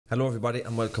Hello everybody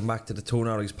and welcome back to the Two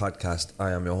Norries podcast.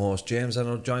 I am your host James and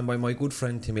I'm joined by my good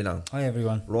friend Timmy Long. Hi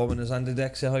everyone. Rowan is on the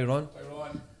deck, say hi Ron. Hi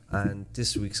Rowan. And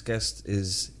this week's guest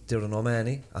is Doireann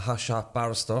O'Mahony, a hot shot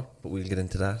barrister, but we'll get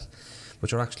into that.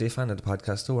 But you're actually a fan of the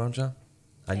podcast too, aren't you?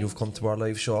 And you've come to our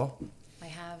live show. I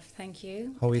have, thank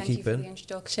you. How are you keeping? keeping? Thank you for the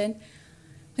introduction.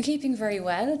 I'm keeping very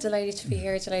well, delighted to be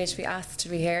here, delighted to be asked to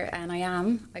be here, and I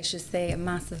am, I should say, a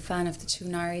massive fan of the Two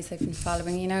Norries. I've been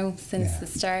following you now since the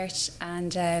start,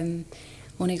 and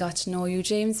only got to know you,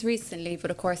 James, recently,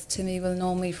 but of course Timmy will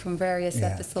know me from various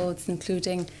episodes,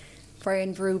 including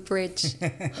Brian Brew Bridge,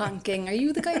 honking, are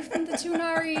you the guy from the Two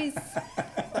Norries?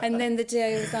 And then the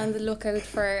day I was on the lookout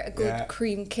for a good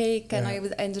cream cake, and I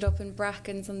ended up in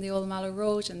Brackens on the Old Mallow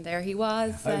Road, and there he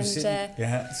was. I was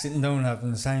sitting down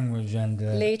having a sandwich and...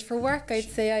 late for work, I'd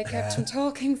say. I kept him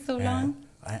talking so long.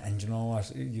 And you know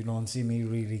what, you don't see me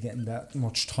really getting that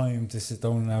much time to sit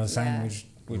down and have a sandwich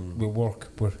with work,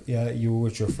 but you were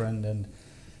with your friend and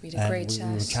we had a great chat.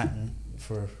 We were chatting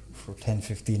for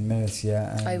 10-15 minutes.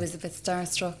 I was a bit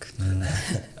starstruck.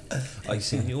 I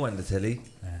seen you on the telly.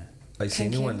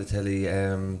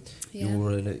 You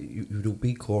were in you do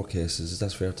big court cases, is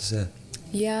that fair to say?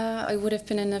 Yeah, I would have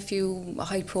been in a few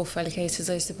high profile cases,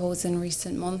 I suppose, in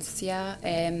recent months.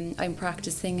 I'm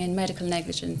practicing in medical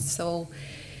negligence, so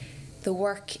the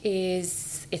work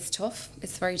it's tough,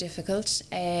 it's very difficult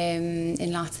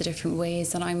in lots of different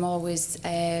ways, and I'm always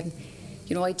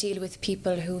I deal with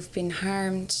people who've been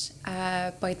harmed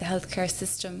by the healthcare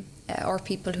system or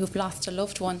people who've lost a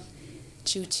loved one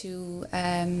due to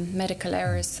medical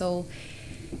errors. So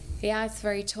it's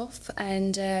very tough,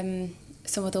 and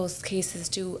some of those cases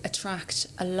do attract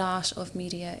a lot of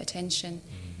media attention,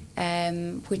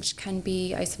 which can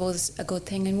be, I suppose, a good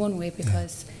thing in one way,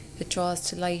 because it draws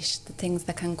to light the things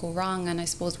that can go wrong, and I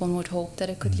suppose one would hope that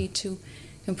it could lead to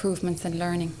improvements and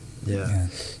learning. Do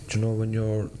you know, when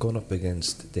you're going up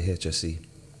against the HSE,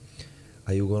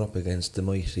 are you going up against the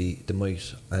might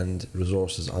and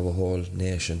resources of a whole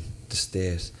nation, the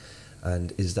state,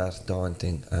 and is that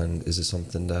daunting, and is it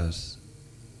something that,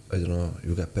 I don't know,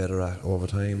 you get better at over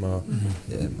time, or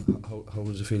how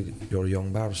does it feel? You're a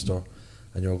young barrister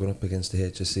and you're going up against the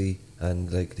HSE,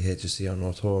 and like the HSE are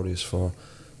notorious for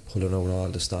pulling out all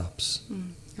the stops.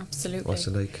 Absolutely. What's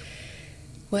it like?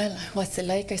 Well, what's it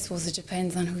like? I suppose it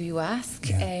depends on who you ask.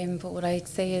 But what I'd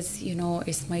say is,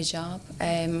 it's my job.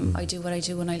 I do what I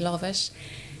do and I love it.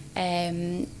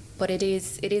 But it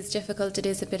is difficult. It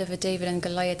is a bit of a David and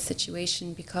Goliath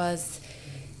situation, because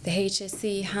the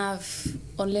HSE have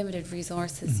unlimited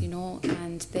resources,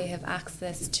 and they have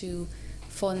access to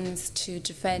funds to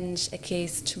defend a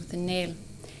case tooth and nail.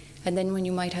 And then when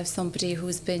you might have somebody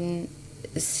who's been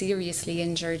seriously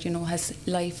injured, has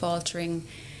life-altering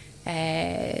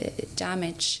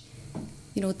damage,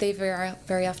 they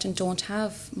very often don't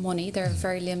have money. They're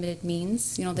very limited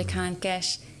means. They can't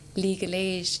get legal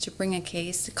aid to bring a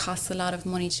case. It costs a lot of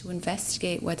money to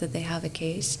investigate whether they have a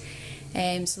case.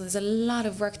 So there's a lot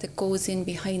of work that goes in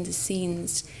behind the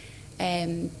scenes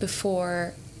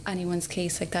before anyone's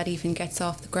case like that even gets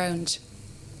off the ground.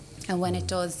 And when it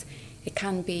does, it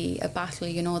can be a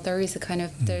battle. There is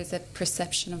there's a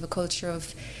perception of a culture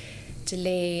of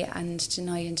delay and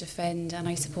deny and defend, and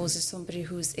I suppose as somebody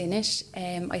who's in it,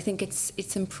 I think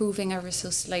it's improving ever so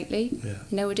slightly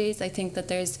nowadays. I think that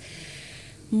there's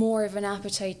more of an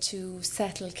appetite to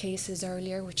settle cases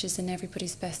earlier, which is in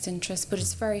everybody's best interest, but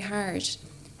it's very hard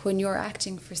when you're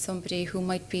acting for somebody who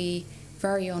might be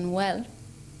very unwell,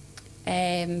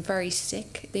 very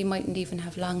sick. They mightn't even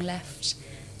have long left,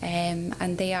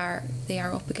 and they are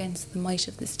up against the might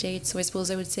of the state. So I suppose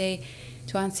I would say,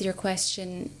 to answer your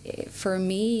question, for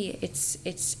me,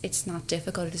 it's not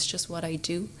difficult. It's just what I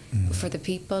do. But for the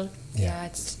people,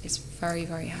 it's very,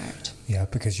 very hard. Yeah,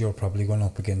 because you're probably going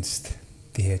up against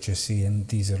the HSE and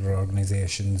these other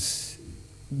organisations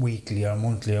weekly or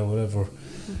monthly or whatever,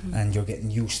 and you're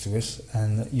getting used to it,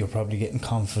 and you're probably getting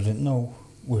confident now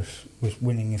with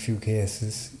winning a few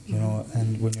cases,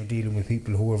 and when you're dealing with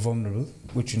people who are vulnerable,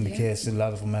 which in the case a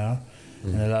lot of them are,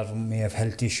 and a lot of them may have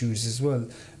health issues as well.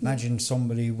 Imagine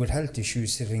somebody with health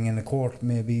issues sitting in a court,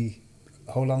 maybe,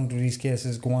 how long do these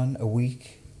cases go on? A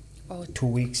week? 2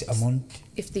 weeks, a month?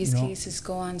 If these cases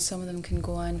go on, some of them can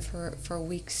go on for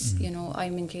weeks.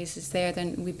 I'm in cases there,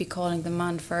 then we'd be calling them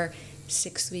on for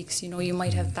 6 weeks. You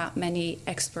might have that many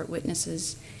expert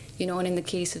witnesses, and in the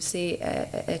case of, say,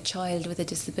 a child with a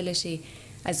disability,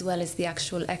 as well as the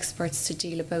actual experts to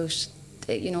deal about,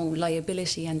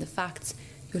 liability and the facts,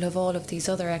 you'll have all of these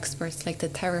other experts, like the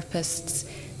therapists,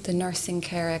 the nursing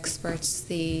care experts,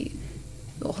 the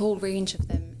whole range of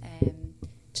them,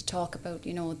 to to talk about,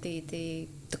 you know, the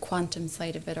quantum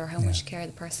side of it, or how much care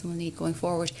the person will need going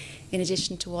forward. In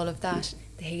addition to all of that,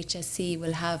 the HSE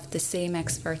will have the same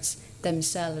experts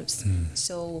themselves.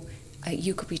 So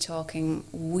you could be talking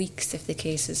weeks if the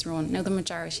case is run. Now, the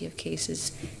majority of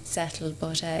cases settle,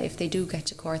 but if they do get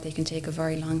to court, they can take a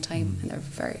very long time and they're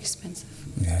very expensive.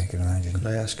 Yeah, I can imagine. Can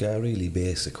I ask you a really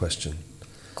basic question?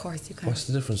 Of course you can. What's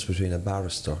the difference between a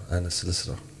barrister and a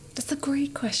solicitor? That's a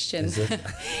great question. Is it?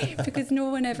 Because no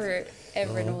one ever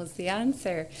knows the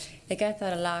answer. I get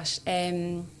that a lot.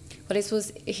 But I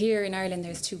suppose here in Ireland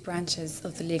there's two branches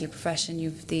of the legal profession.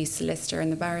 You've the solicitor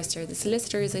and the barrister. The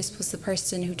solicitor is, I suppose, the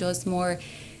person who does more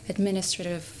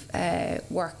administrative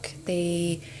work.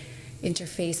 They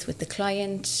interface with the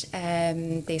client,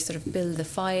 they sort of build the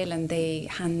file and they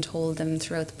handhold them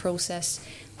throughout the process.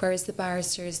 Whereas the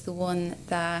barrister is the one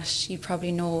that you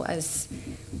probably know as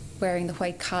wearing the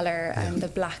white collar and the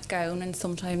black gown and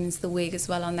sometimes the wig as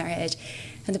well on their head.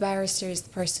 And the barrister is the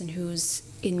person who's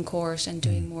in court and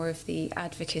doing more of the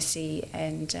advocacy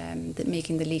and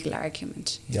making the legal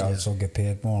argument. You also get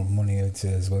paid more money, I'd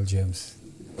say, as well, James.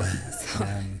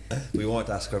 We won't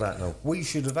ask her that now. We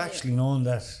should have actually known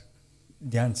that,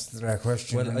 the answer to that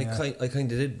question. Well, I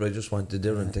kind of did, but I just wanted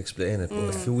Doireann to explain it. But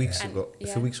a few weeks ago,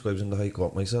 I was in the High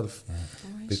Court myself,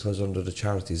 because under the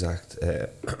Charities Act,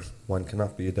 one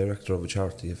cannot be a director of a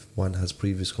charity if one has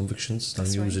previous convictions.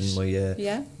 That's I'm using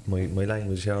my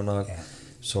language here and all. Yeah.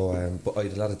 So, but I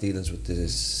had a lot of dealings with the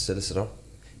solicitor.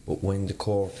 But when the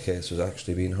court case was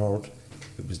actually being heard,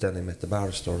 it was then I met the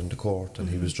barrister in the court, and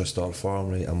he was dressed all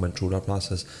formally and went through that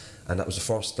process. And that was the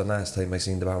first and last time I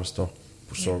seen the barrister.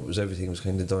 So it was, everything was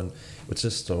kind of done with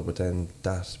sister, but then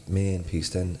that main piece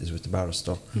then is with the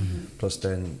barrister. Plus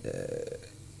then,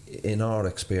 in our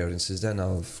experiences then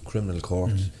of criminal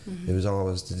court, it was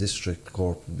always the district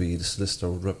court would be the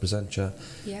solicitor would represent you.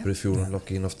 But if you were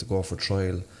unlucky enough to go for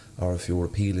trial, or if you were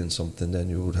appealing something, then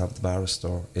you would have the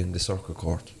barrister in the circuit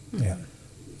court.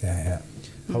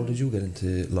 How did you get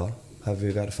into law? Have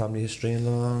you got a family history in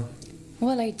law?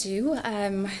 Well, I do.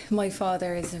 My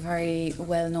father is a very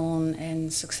well-known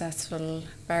and successful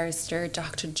barrister,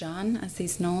 Dr. John, as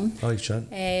he's known. Hi, John.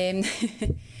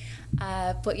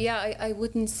 But yeah, I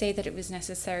wouldn't say that it was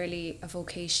necessarily a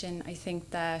vocation. I think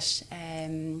that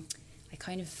I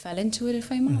kind of fell into it,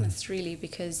 if I'm honest, really,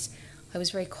 because I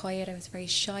was very quiet. I was very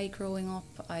shy growing up.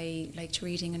 I liked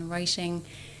reading and writing,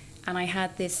 and I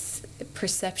had this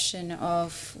perception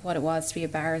of what it was to be a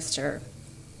barrister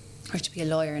or to be a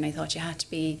lawyer, and I thought you had to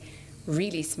be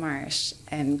really smart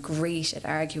and great at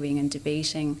arguing and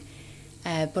debating,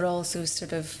 but also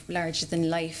sort of larger than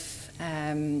life,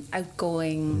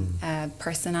 outgoing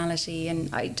personality, and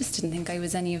I just didn't think I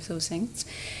was any of those things.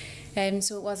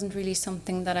 So it wasn't really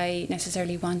something that I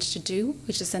necessarily wanted to do,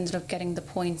 which just ended up getting the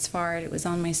points for it. It was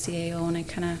on my CAO and I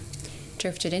kind of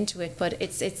drifted into it, but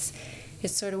it's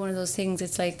sort of one of those things.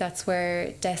 It's like that's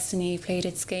where destiny played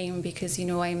its game, because, you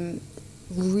know, I'm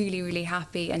really, really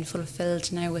happy and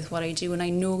fulfilled now with what I do, and I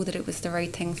know that it was the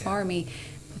right thing for me.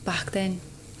 But back then,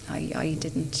 I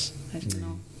didn't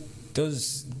know. Do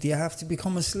you have to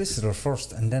become a solicitor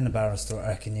first and then a barrister,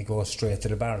 or can you go straight to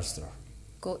the barrister?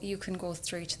 You can go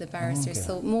straight to the barrister.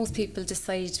 So most people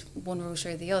decide one route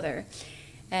or the other.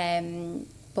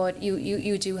 But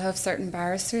you do have certain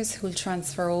barristers who will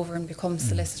transfer over and become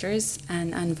solicitors,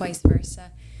 and vice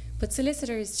versa. But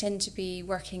solicitors tend to be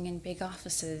working in big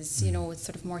offices, you know, it's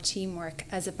sort of more teamwork.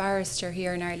 As a barrister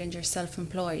here in Ireland, you're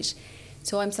self-employed.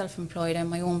 So I'm self-employed, I'm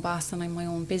my own boss and I'm my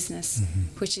own business,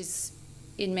 which is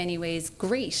in many ways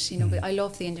great, you know, but I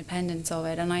love the independence of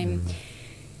it, and I'm,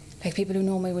 like people who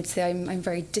know me would say I'm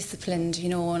very disciplined, you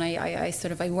know, and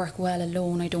I work well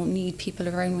alone, I don't need people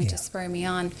around me to spur me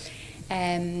on.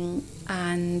 And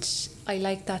I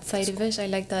like that side of it, I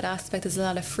like that aspect. There's a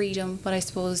lot of freedom, but I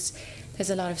suppose there's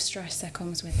a lot of stress that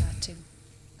comes with that too.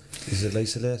 Is it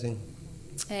isolating?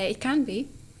 It can be,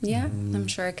 yeah, I'm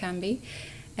sure it can be.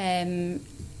 And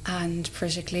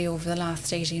particularly over the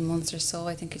last 18 months or so,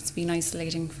 I think it's been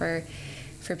isolating for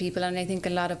people, and I think a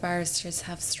lot of barristers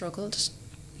have struggled,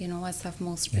 you know, as have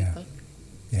most people.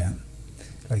 Yeah.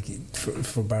 Like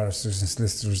for barristers and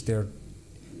solicitors, their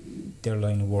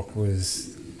line of work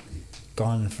was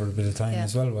gone for a bit of time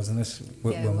as well, wasn't it?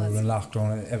 When we were in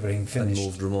lockdown, everything finished. And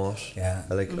moved remote. Yeah.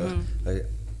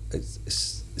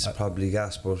 It's probably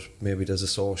gas, but maybe there's a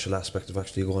social aspect of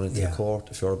actually going into the court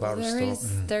if you're a barrister.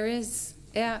 There is.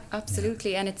 Yeah,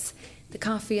 absolutely. And it's the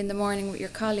coffee in the morning with your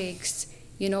colleagues,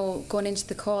 you know, going into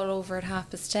the call over at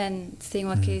 10:30, seeing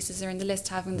what cases are in the list,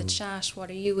 having the chat, what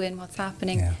are you in, what's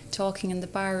happening, talking in the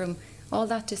bar room. all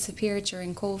that disappeared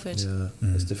during COVID. Yeah,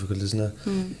 it's difficult, isn't it?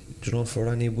 Do you know, for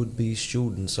any would-be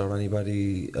students or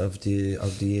anybody of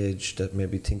the age that may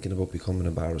be thinking about becoming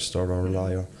a barrister or a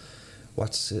lawyer,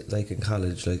 what's it like in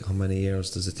college? Like, how many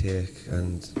years does it take,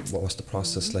 and what's the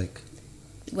process like?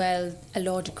 Well, a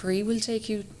law degree will take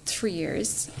you 3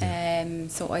 years.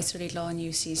 So I studied law in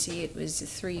UCC. It was a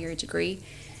 3-year degree.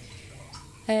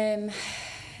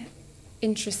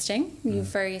 Interesting. You have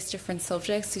various different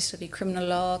subjects. You study criminal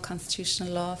law,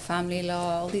 constitutional law, family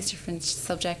law, all these different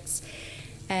subjects.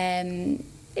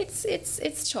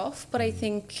 It's tough, but I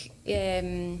think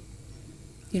anybody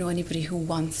who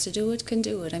wants to do it can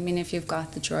do it. I mean, if you've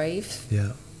got the drive,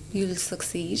 you'll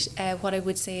succeed. What I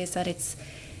would say is that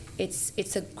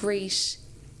it's a great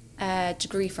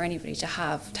degree for anybody to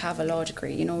have a law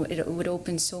degree. You know, it would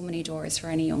open so many doors for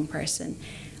any young person.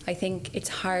 I think it's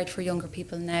hard for younger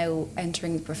people now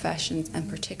entering the professions, and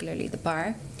particularly the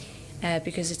bar,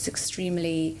 because it's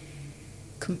extremely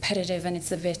competitive and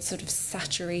it's a bit sort of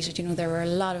saturated. You know, there are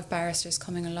a lot of barristers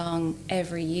coming along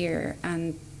every year,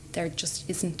 and there just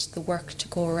isn't the work to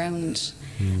go around.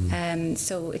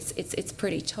 So it's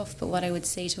pretty tough. But what I would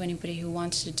say to anybody who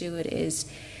wants to do it is,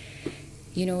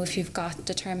 you know, if you've got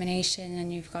determination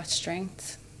and you've got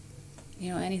strength, you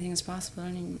know, anything is possible,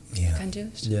 and you can do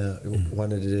it. Yeah,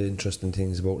 one of the interesting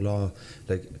things about law,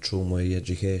 like through my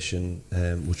education,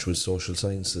 which was social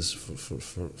sciences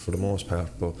for the most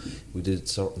part, but we did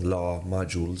certain law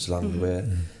modules along the way,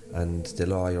 and the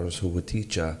lawyers who would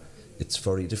teach you, it's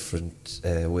very different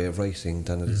way of writing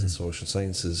than it is in social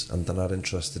sciences, and they're not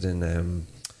interested in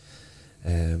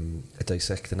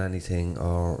dissecting anything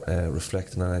or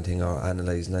reflecting on anything or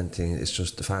analysing anything. It's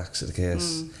just the facts of the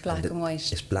case. Black and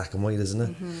white. It's black and white, isn't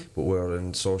it? But where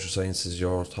in social sciences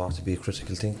you're taught to be a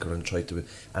critical thinker and try to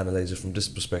analyse it from this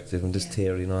perspective and this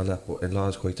theory and all that, but in law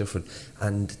is quite different,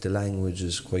 and the language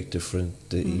is quite different.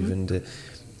 Even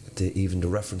the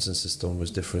referencing system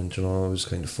was different, you know, it was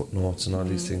kind of footnotes and all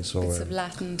these things. So bits of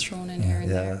Latin thrown in here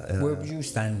and there. Where would you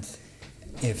stand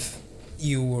if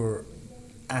you were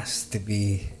asked to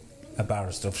be a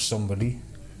barrister for somebody,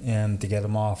 to get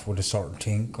them off with a certain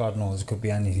thing? God knows, it could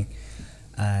be anything,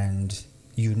 and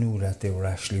you knew that they were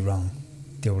actually wrong,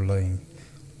 they were lying.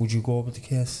 Would you go with the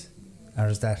case? Or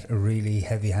is that a really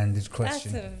heavy-handed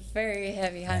question? That's a very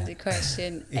heavy-handed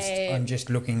question. I'm just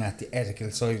looking at the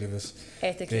ethical side of it.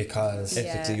 Ethically, because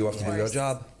ethically you have to do your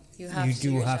job. You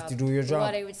do have to do your job.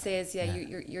 What I would say is,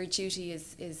 your duty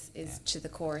is to the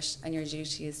court, and your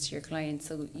duty is to your client.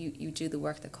 So you do the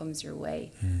work that comes your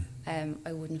way.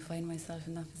 I wouldn't find myself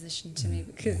in that position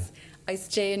because I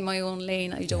stay in my own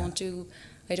lane. I don't do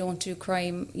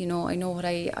crime. You know, I know what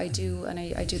I do, and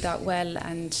I do that well.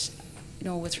 And you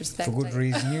know, with respect, for good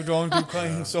reason, you don't do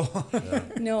crime. So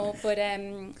no, but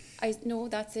I know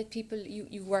that's it. People,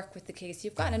 you work with the case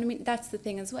you've got, and I mean that's the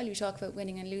thing as well. You talk about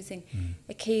winning and losing.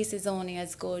 A case is only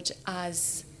as good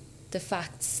as the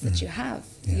facts that you have,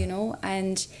 you know.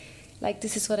 And like,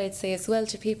 this is what I'd say as well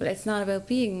to people. It's not about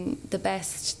being the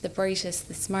best, the brightest,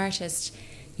 the smartest.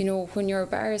 You know, when you're a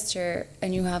barrister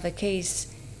and you have a case,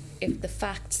 if the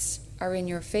facts are in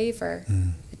your favour,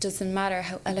 it doesn't matter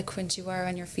how eloquent you are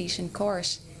on your feet in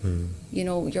court. You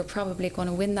know, you're probably going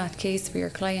to win that case for your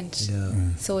client.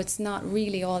 So it's not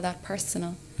really all that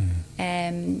personal.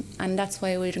 And that's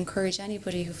why I would encourage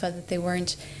anybody who felt that they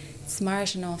weren't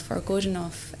smart enough or good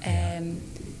enough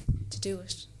to do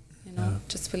it. You know,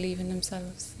 just believe in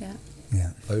themselves.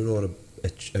 I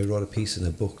wrote a piece in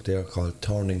a book there called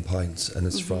Turning Points, and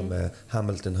it's from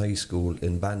Hamilton High School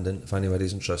in Bandon, if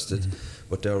anybody's interested.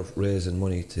 But they're raising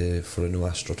money for a new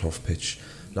AstroTurf pitch.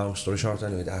 Long story short,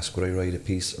 anyway, they asked would I write a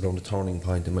piece around a turning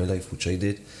point in my life, which I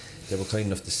did. They were kind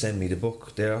enough to send me the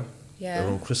book there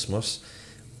around Christmas.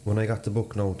 When I got the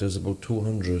book now, there's about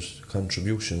 200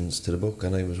 contributions to the book,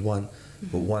 and I was one.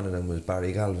 But one of them was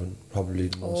Barry Galvin, probably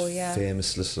the most famous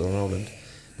solicitor in Ireland.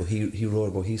 But he wrote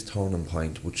about his turning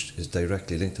point, which is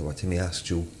directly linked to what Timmy asked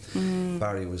you.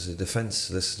 Barry was a defence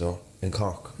solicitor in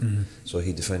Cork, so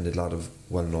he defended a lot of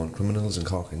well-known criminals in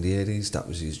Cork in the 80s. That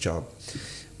was his job.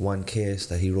 One case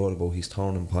that he wrote about his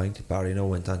turning point, Barry now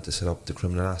went on to set up the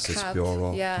Criminal Assets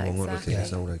Bureau, among other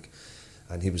things. Now, like,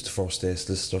 and he was the first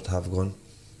solicitor to have a gun.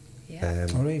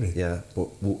 Oh, really? Yeah, but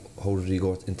how did he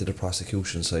go into the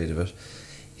prosecution side of it?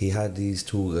 He had these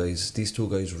two guys. These two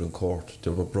guys were in court.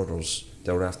 They were brothers.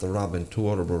 They were after robbing two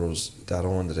other brothers that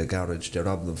owned a garage. They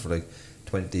robbed them for like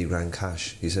 20 grand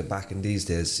cash. He said back in these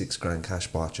days, 6 grand cash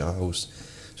bought you a house.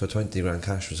 So 20 grand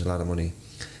cash was a lot of money.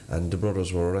 And the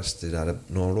brothers were arrested at a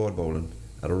road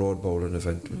bowling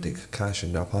event with the cash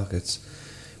in their pockets.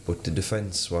 But the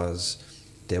defence was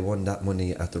they won that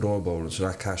money at the road bowling, so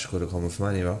that cash could have come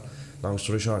from anywhere. long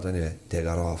story short, anyway, they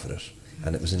got off of it,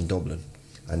 and it was in Dublin,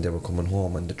 and they were coming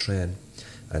home on the train,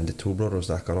 and the two brothers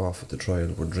that got off at the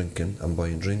trial were drinking and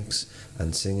buying drinks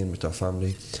and singing with their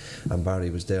family, and Barry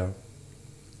was there,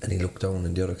 and he looked down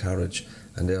in the other carriage,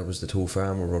 and there was the two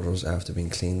Farmer brothers after being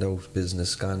cleaned out,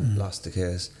 business gone, lost the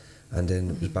case, and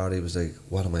then Barry was like,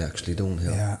 what am I actually doing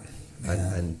here? Yeah.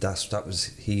 And that was,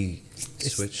 he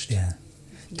switched. Yeah.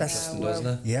 That's Doesn't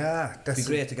it? Yeah. It'd be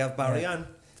great to have Barry on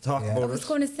to talk about I it. was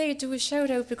going to say, do a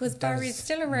shout out because Barry's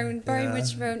still around, very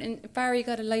much around, and Barry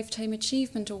got a Lifetime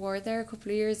Achievement Award there a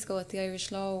couple of years ago at the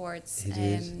Irish Law Awards. He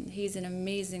did. He's an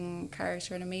amazing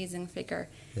character, an amazing figure.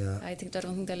 Yeah. I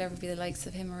don't think there'll ever be the likes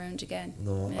of him around again.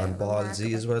 No, Yeah, and Ballsy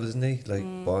remarkable. as well, isn't he? Like,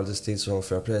 Ballsy still so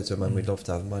fair play to him, and we'd love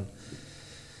to have him on.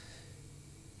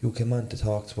 You came on to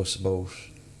talk to us about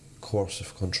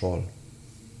coercive control.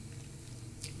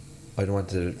 I don't want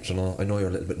to, I know you're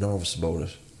a little bit nervous about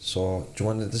it. So, do you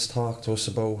want to just talk to us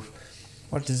about...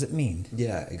 What does it mean?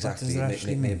 Yeah, exactly. What does it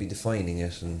actually mean? Maybe defining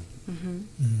it and...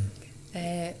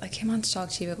 I came on to talk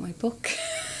to you about my book.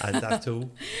 And that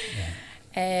too.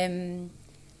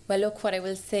 Well, look, what I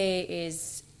will say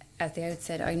is, at the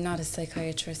outset, I'm not a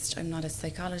psychiatrist, I'm not a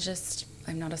psychologist,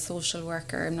 I'm not a social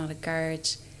worker, I'm not a guard.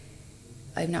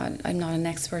 I'm not an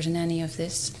expert in any of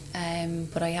this,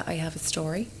 but I have a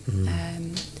story,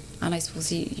 and I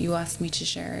suppose you asked me to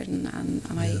share it, and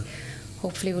I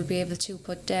hopefully will be able to.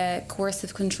 But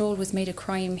coercive control was made a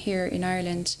crime here in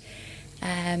Ireland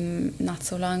not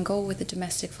so long ago with the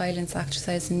Domestic Violence Act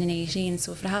 2018.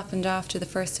 So if it happened after the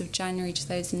 1st of January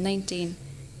 2019,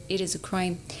 it is a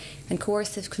crime. And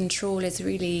coercive control is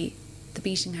really the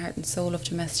beating heart and soul of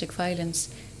domestic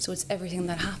violence. So it's everything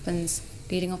that happens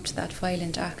leading up to that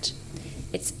violent act.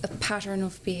 It's a pattern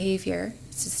of behaviour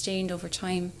sustained over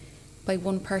time by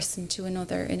one person to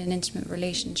another in an intimate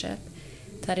relationship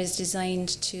that is designed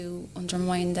to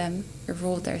undermine them,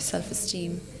 erode their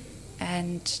self-esteem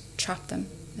and trap them,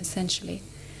 essentially.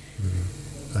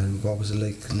 And what was it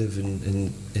like living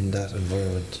in that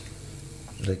environment?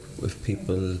 Like with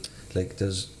people, like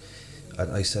there's,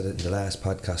 and I said it in the last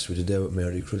podcast we did there with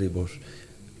Mary Crilly, but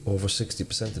over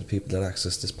 60% of the people that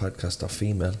access this podcast are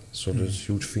female, so there's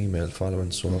huge female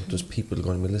following, so there's people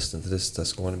going to be listening to this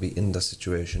that's going to be in that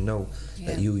situation now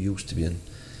that you used to be in.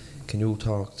 Can you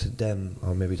talk to them,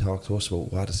 or maybe talk to us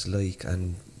about what it's like,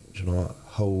 and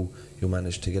how you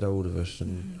managed to get out of it,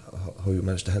 and how you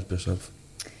managed to help yourself?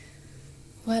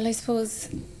 Well, I suppose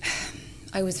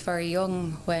I was very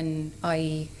young when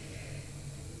I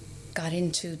got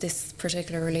into this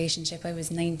particular relationship. I was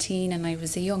 19, and I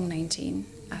was a young 19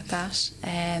 at that.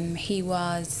 He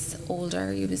was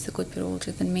older, he was a good bit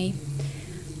older than me,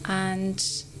 and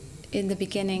in the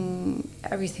beginning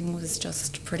everything was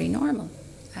just pretty normal,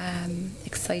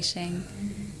 exciting.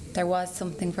 There was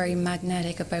something very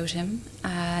magnetic about him,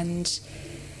 and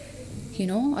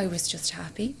I was just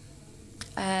happy.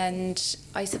 And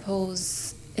I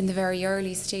suppose in the very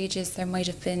early stages there might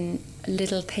have been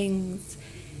little things.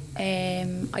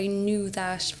 I knew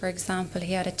that, for example,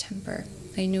 he had a temper.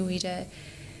 I knew he'd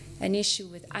an issue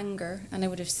with anger, and I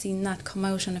would have seen that come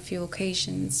out on a few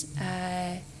occasions.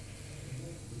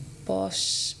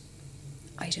 But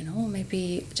I don't know,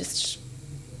 maybe just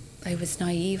I was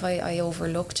naive. I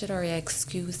overlooked it, or I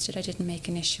excused it. I didn't make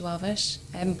an issue of it.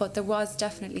 But there was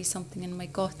definitely something in my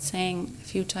gut saying a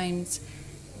few times,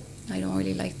 I don't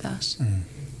really like that.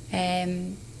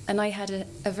 And I had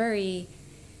a very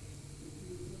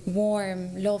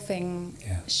warm, loving,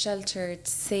 sheltered,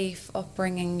 safe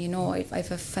upbringing. I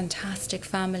have a fantastic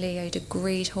family. I had a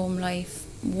great home life,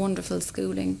 wonderful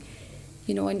schooling.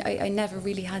 And I never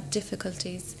really had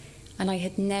difficulties, and I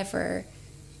had never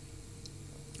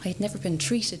been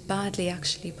treated badly,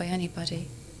 actually, by anybody,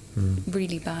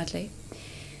 really badly.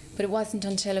 But it wasn't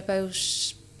until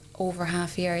about over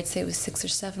half a year, I'd say it was 6 or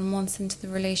 7 months into the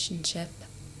relationship,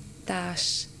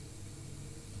 that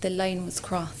the line was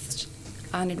crossed.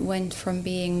 And it went from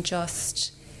being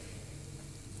just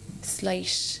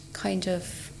slight kind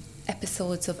of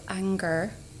episodes of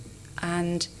anger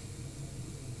and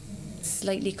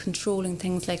slightly controlling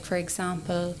things, like, for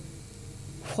example,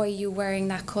 why are you wearing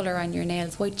that colour on your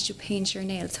nails? Why did you paint your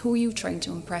nails? Who are you trying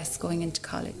to impress going into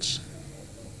college?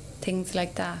 Things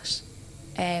like that.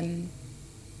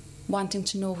 Wanting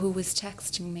to know who was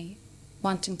texting me,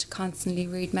 wanting to constantly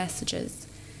read messages,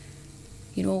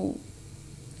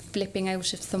 flipping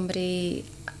out if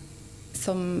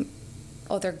some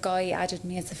other guy added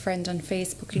me as a friend on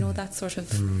Facebook, that sort of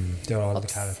they're all the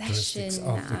obsession characteristics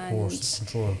of the coercive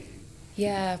control.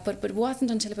 Yeah, but it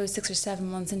wasn't until about 6 or 7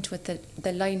 months into it that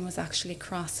the line was actually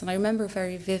crossed. And I remember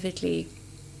very vividly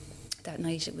that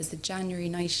night. It was a January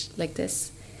night like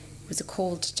this. It was a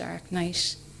cold, dark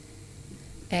night.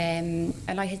 And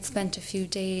I had spent a few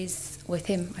days with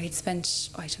him. I had spent,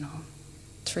 I don't know,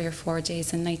 3 or 4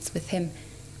 days and nights with him.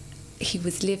 He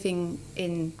was living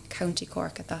in County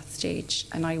Cork at that stage,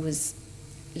 and I was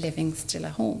living still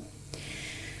at home.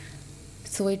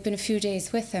 So I'd been a few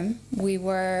days with him. We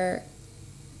were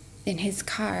in his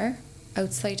car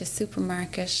outside a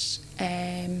supermarket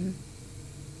at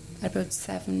about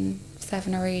 7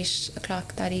 or 8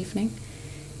 o'clock that evening.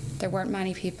 There weren't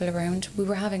many people around. We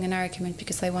were having an argument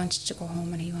because I wanted to go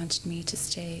home and he wanted me to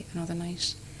stay another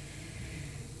night.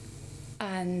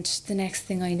 And the next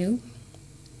thing I knew,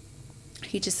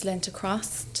 he just leant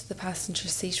across to the passenger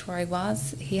seat where I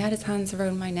was. He had his hands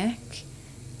around my neck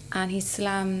and he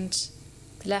slammed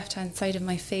the left-hand side of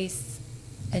my face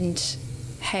and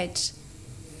head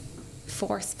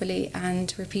forcefully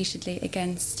and repeatedly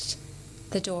against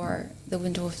the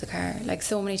window of the car. Like,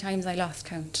 so many times I lost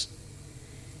count.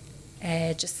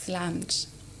 Just slammed.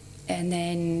 And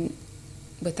then,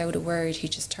 without a word, he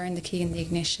just turned the key in the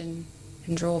ignition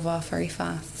and drove off very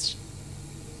fast.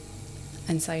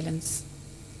 And silence.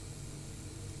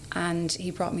 And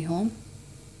he brought me home.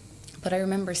 But I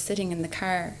remember sitting in the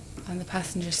car on the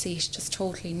passenger seat, just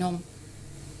totally numb,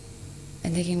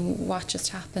 and thinking, what just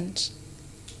happened?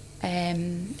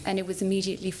 And it was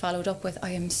immediately followed up with,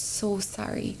 I am so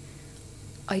sorry.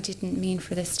 I didn't mean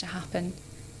for this to happen.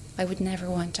 I would never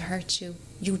want to hurt you.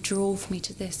 You drove me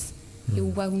to this. You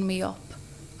wound me up.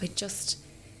 I just,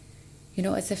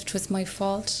 as if it was my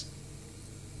fault.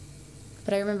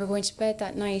 But I remember going to bed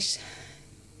that night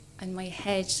and my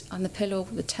head on the pillow,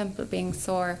 the temple being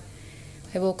sore.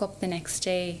 I woke up the next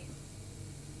day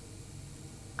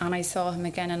and I saw him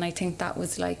again, and I think that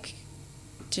was like,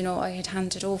 I had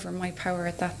handed over my power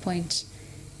at that point,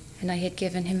 and I had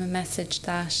given him a message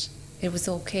that it was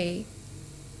okay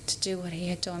to do what he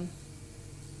had done,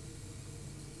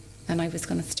 and I was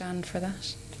going to stand for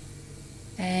that.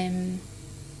 And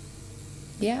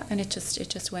it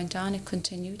just went on. It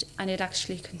continued, and it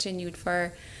actually continued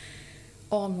for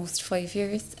almost 5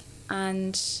 years.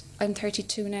 And I'm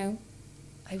 32 now.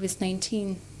 I was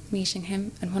 19 meeting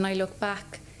him, and when I look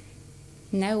back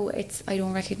now, I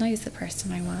don't recognise the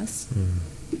person I was.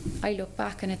 I look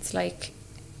back and it's like,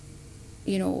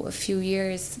 a few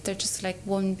years, they're just like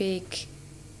one big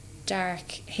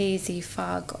dark hazy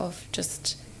fog of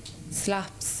just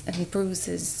slaps and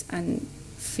bruises and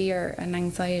fear and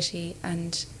anxiety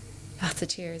and lots of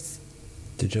tears.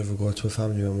 Did you ever go to a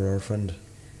family member or a friend?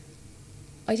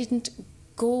 I didn't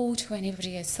go to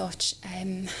anybody as such.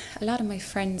 A lot of my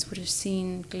friends would have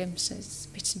seen glimpses,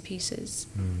 bits and pieces.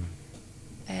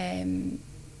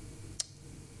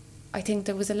 I think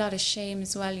there was a lot of shame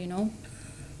as well,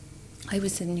 I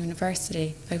was in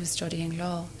university, I was studying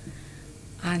law,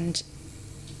 and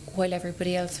while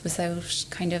everybody else was out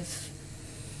kind of,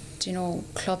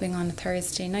 clubbing on a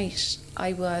Thursday night,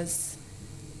 I was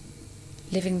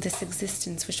living this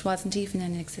existence which wasn't even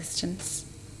an existence.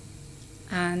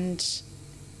 And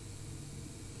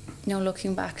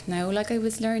looking back now, like, I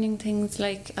was learning things,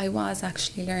 like I was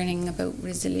actually learning about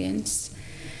resilience,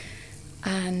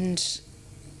 and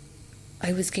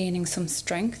I was gaining some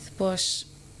strength, but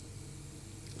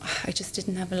I just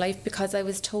didn't have a life because I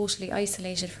was totally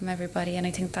isolated from everybody. And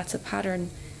I think that's a pattern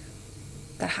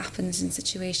that happens in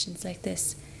situations like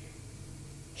this.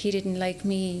 He didn't like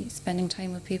me spending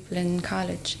time with people in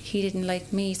college. He didn't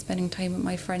like me spending time with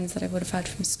my friends that I would have had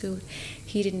from school.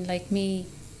 He didn't like me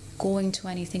going to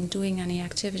anything, doing any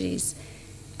activities.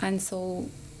 And so,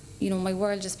 my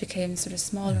world just became sort of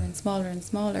smaller and smaller and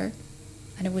smaller,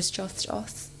 and it was just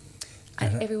us.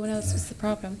 And everyone else was the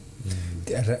problem.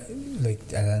 At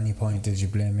any point, did you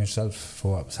blame yourself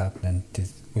for what was happening?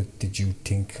 Did you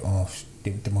think,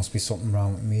 there must be something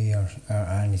wrong with me, or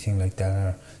anything like that?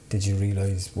 Or did you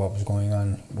realise what was going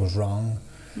on was wrong?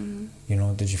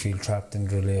 Did you feel trapped in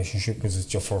the relationship? Was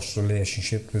it your first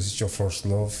relationship? Was it your first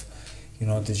love?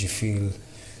 Did you feel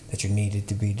that you needed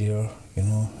to be there?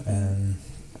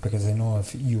 Because I know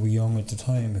if you were young at the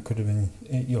time, it could have been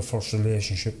your first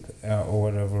relationship or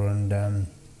whatever, and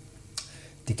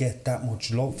to get that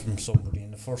much love from somebody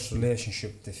in the first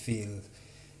relationship, to feel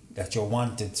that you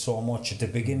wanted so much at the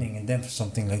beginning, and then for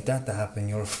something like that to happen,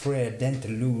 you're afraid then to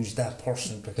lose that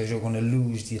person because you're going to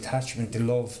lose the attachment, the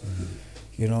love.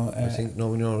 I think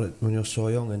when you're so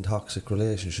young in toxic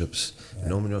relationships,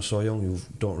 when you're so young, you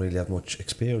don't really have much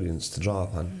experience to draw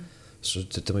upon. So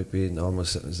there might be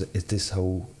almost, is this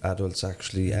how adults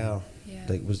actually are? Yeah.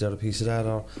 Like, was there a piece of that,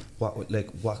 or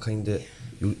what kind of,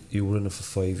 you were in it for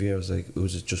 5 years, like,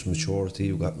 was it just maturity,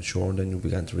 you got mature and then you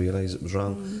began to realise it was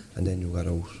wrong, and then you got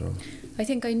out, or? I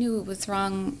think I knew it was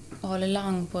wrong all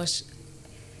along, but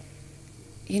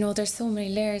you know, there's so many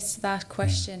layers to that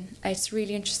question. It's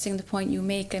really interesting the point you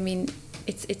make. I mean,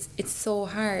 it's so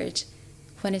hard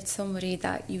when it's somebody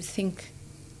that you think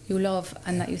you love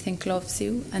and that you think loves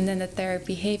you, and then that they're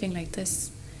behaving like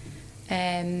this.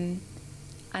 And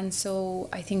so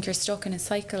I think you're stuck in a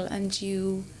cycle, and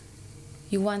you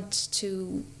want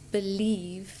to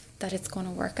believe that it's going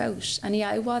to work out. And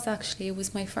yeah, it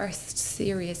was my first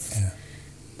serious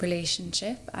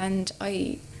relationship, and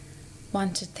I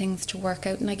wanted things to work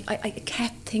out, and I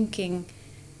kept thinking,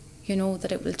 you know,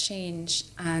 that it will change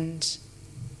and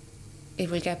it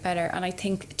will get better. And I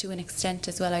think to an extent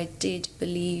as well, I did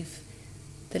believe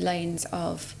the lines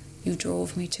of, you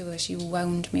drove me to it, you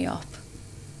wound me up,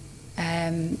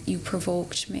 you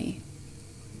provoked me,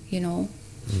 you know.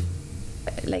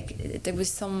 Like, it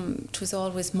was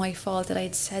always my fault that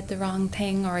I'd said the wrong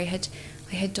thing, or I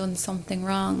had done something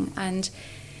wrong.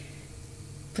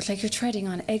 But like, you're treading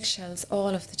on eggshells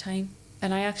all of the time.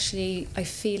 And I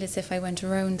feel as if I went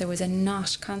around, there was a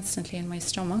knot constantly in my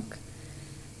stomach.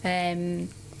 Even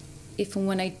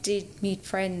when I did meet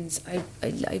friends, I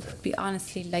would be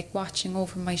honestly like watching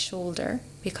over my shoulder,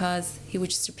 because he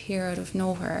would just appear out of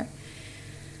nowhere.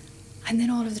 And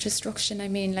then all of the destruction. I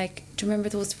mean, like, do you remember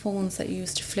those phones that you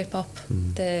used to flip up?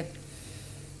 The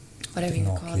whatever you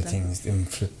call them. Things,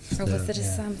 or was it a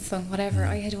Samsung? Whatever.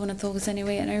 I had one of those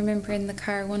anyway. And I remember in the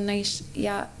car one night,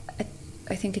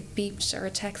 I think it beeped, or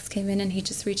a text came in, and he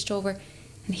just reached over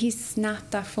and he snapped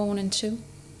that phone in two.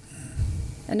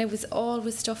 And it was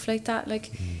always stuff like that.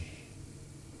 Like,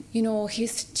 you know, he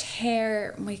used to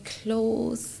tear my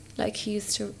clothes. Like, he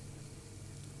used to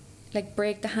like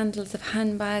break the handles of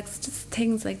handbags, just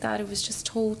things like that. It was just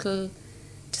total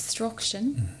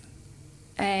destruction.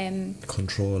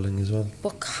 Controlling as well.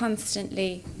 But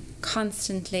constantly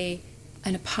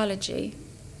an apology.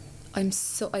 I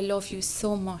love you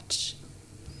so much.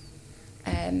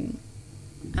 And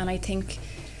I think,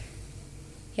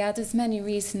 there's many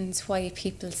reasons why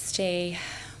people stay,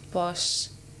 but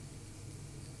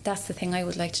that's the thing I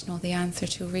would like to know the answer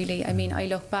to, really. I mean, I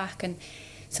look back, and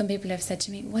some people have said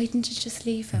to me, why didn't you just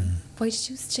leave him? Why did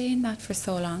you stay in that for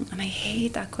so long? And I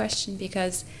hate that question,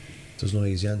 because there's no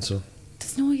easy answer.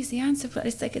 There's no easy answer, but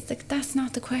it's like that's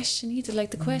not the question either. Like,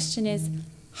 the question is,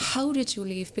 how did you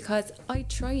leave? Because I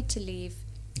tried to leave.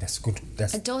 That's good.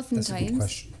 A dozen times. A good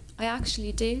question. I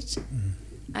actually did.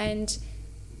 And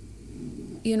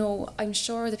you know, I'm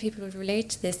sure that people will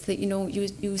relate to this, that, you know,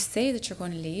 you say that you're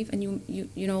going to leave, and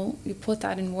you put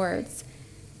that in words,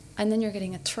 and then you're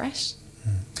getting a threat.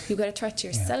 You get a threat to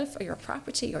yourself or your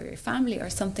property or your family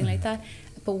or something like that.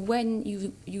 But when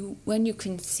you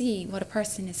can see what a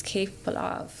person is capable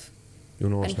of, you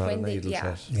know, it's not an idle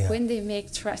threat. When they make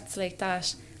threats like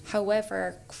that,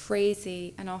 however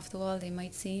crazy and off the wall they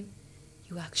might seem,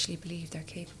 you actually believe they're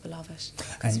capable of it,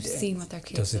 because you've seen what they're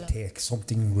capable of. Does it take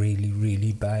something really,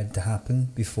 really bad to happen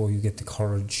before you get the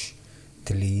courage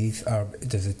to leave, or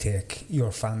does it take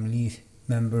your family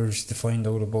members to find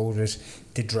out about it,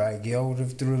 to drag you out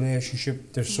of the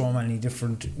relationship? There's so many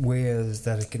different ways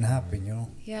that it can happen, you know.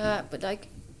 Yeah, but like,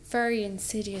 very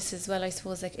insidious as well, I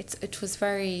suppose. Like, it was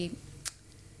very,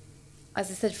 as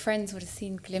I said, friends would have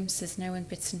seen glimpses now in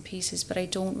bits and pieces, but I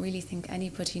don't really think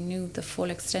anybody knew the full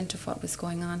extent of what was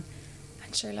going on.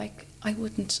 And sure, like, I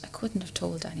couldn't have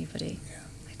told anybody.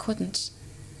 I couldn't.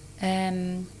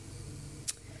 You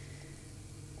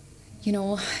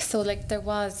know, so like, there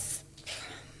was.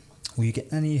 Will you get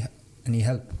any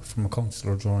help from a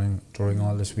counsellor during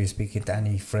all this? Were you speaking to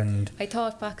any friend? I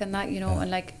thought back on that, you know, and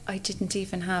like, I didn't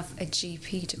even have a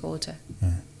GP to go to.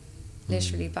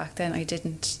 Literally back then, I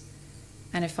didn't.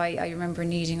 And if I remember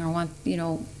needing or want, you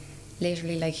know,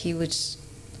 literally, like, he would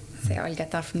say, I'll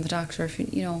get that from the doctor. If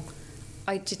you know,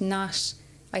 I did not.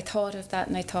 I thought of that,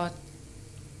 and I thought,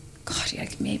 God, yeah,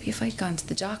 maybe if I'd gone to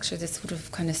the doctor, this would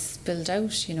have kind of spilled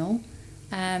out, you know.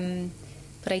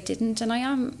 But I didn't, and I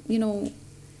am, you know,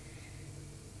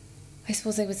 I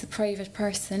suppose I was a private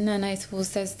person, and I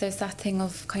suppose there's that thing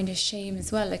of kind of shame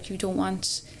as well. Like,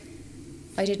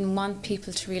 I didn't want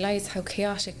people to realise how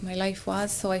chaotic my life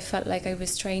was, so I felt like I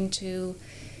was trying to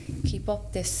keep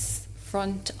up this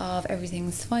front of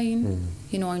everything's fine.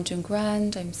 You know, I'm doing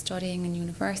grand, I'm studying in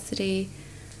university,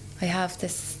 I have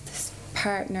this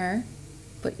partner,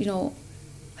 but, you know,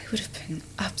 I would have been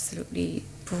absolutely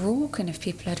broken if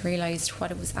people had realised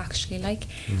what it was actually like.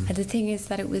 And the thing is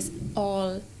that it was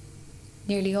all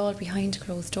nearly all behind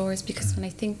closed doors, because when I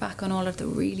think back on all of the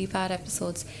really bad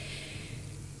episodes,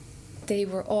 they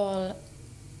were all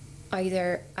either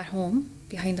at home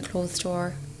behind the closed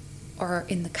door or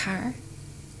in the car,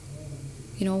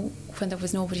 you know, when there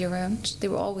was nobody around. They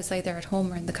were always either at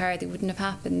home or in the car. They wouldn't have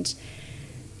happened,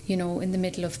 you know, in the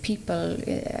middle of people,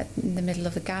 in the middle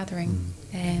of a gathering.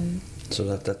 So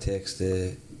that takes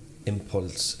the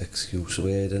impulse excuse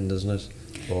away then, doesn't it?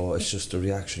 Or it's just a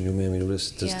reaction, you made me do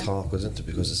this, talk, isn't it?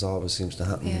 Because this always seems to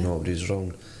happen when nobody's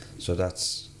around. So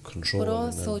that's control. But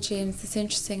also, James, it's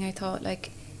interesting, I thought,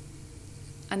 like,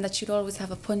 and that you'd always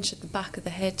have a punch at the back of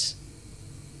the head.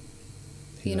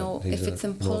 You know, if it's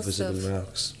impulsive. No visible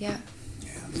marks. Yeah.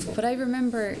 But I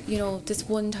remember, you know, this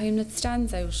one time that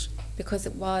stands out, because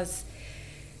it was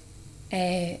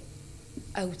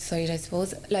outside, I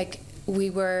suppose. Like,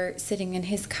 we were sitting in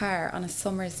his car on a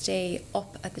summer's day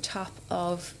up at the top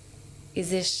of,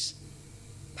 is it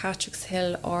Patrick's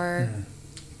Hill or...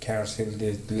 Carr's Hill,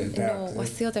 the little No,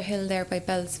 what's the other hill there by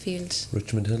Bellsfield?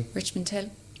 Richmond Hill. Richmond Hill.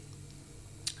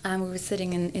 And we were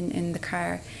sitting in the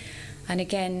car. And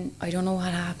again, I don't know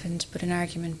what happened, but an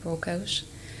argument broke out.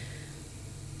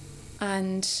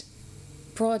 And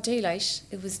broad daylight,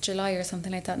 it was July or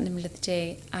something like that, in the middle of the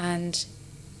day, and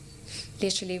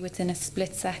literally within a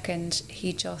split second,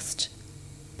 he just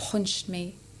punched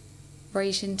me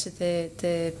right into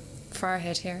the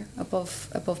forehead here,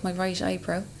 above my right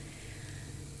eyebrow,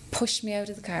 pushed me out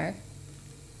of the car.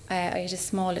 I had a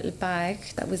small little bag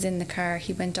that was in the car.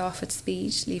 He went off at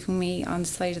speed, leaving me on the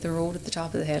side of the road at the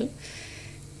top of the hill.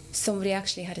 Somebody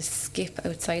actually had a skip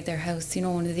outside their house, you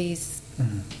know, one of these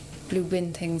blue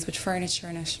bin things with furniture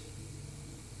in it.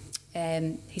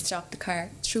 He stopped the car,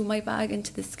 threw my bag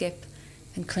into the skip,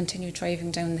 and continued driving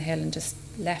down the hill, and just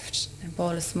left a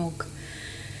ball of smoke.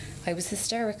 I was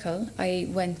hysterical. I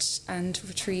went and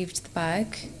retrieved the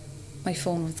bag. My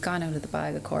phone was gone out of the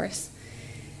bag, of course.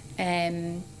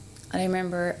 And I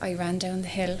remember I ran down the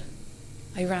hill.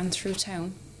 I ran through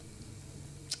town.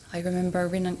 I remember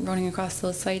running across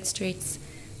those side streets,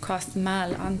 across the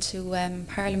Mall onto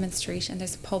Parliament Street, and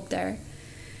there's a pub there.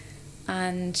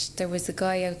 And there was a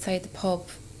guy outside the pub,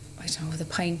 I don't know, with a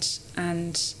pint.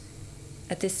 And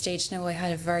at this stage now, I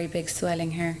had a very big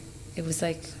swelling here. It was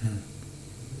like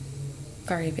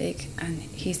very big. And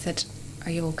he said,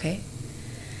 "Are you okay?"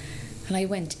 And I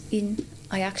went in.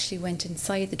 I actually went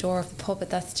inside the door of the pub at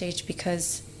that stage,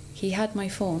 because he had my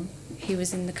phone. He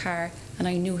was in the car, and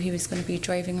I knew he was going to be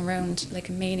driving around like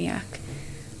a maniac.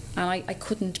 And I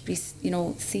couldn't be, you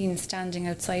know, seen standing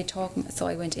outside talking. So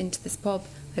I went into this pub.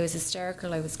 I was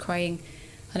hysterical. I was crying.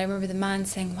 And I remember the man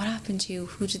saying, "What happened to you?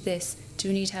 Who did this? Do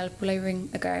you need help? Will I ring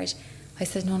a guard?" I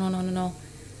said, No.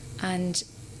 And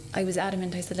I was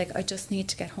adamant. I said, like, I just need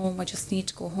to get home. I just need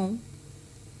to go home.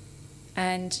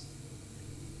 And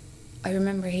I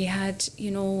remember he had,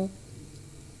 you know,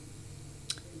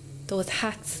 those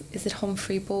hats, is it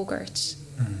Humphrey Bogart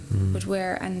would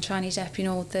wear, and Johnny Depp, you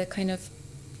know, the kind of,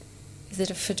 is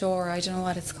it a fedora? I don't know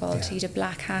what it's called. Yeah. He had a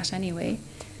black hat anyway.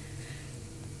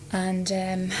 And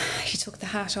he took the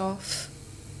hat off,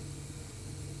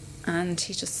 and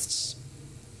he just,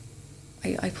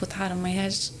 I put the hat on my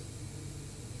head,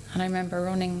 and I remember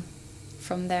running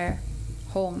from there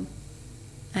home,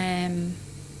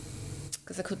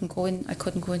 because I couldn't go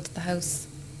into the house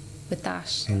with that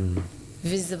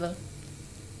visible.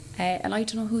 And I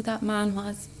don't know who that man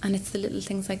was, and it's the little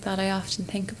things like that I often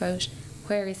think about.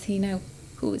 Where is he now?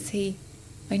 Who is he?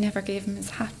 I never gave him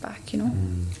his hat back, you know.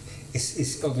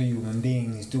 It's other human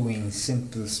beings doing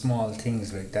simple, small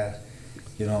things like that,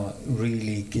 you know,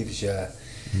 really gives you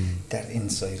that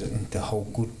insight into how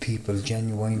good people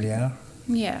genuinely are.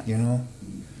 Yeah. You know?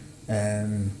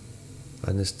 And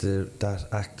it's that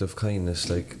act of kindness,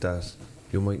 like that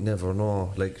you might never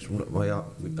know. Like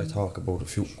I talk about a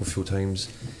few times,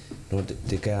 you know,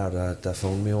 the guard that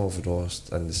found me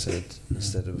overdosed, and they said,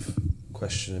 instead of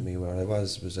questioning me where I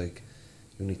was like,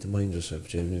 "You need to mind yourself,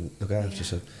 Jim, you look after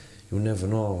yourself." You never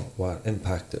know what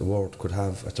impact a word could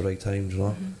have at the right time, you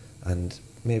know. And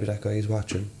maybe that guy is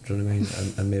watching, do you know what I mean?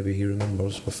 And maybe he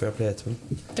remembers, but fair play to him.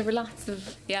 There were lots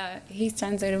of, he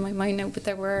stands out in my mind now, but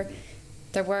there were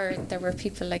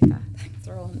people like that. Thanks,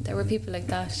 Rowan. There were people like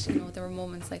that, you know, there were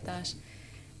moments like that.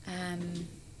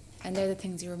 And they're the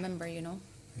things you remember, you know.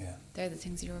 Yeah. They're the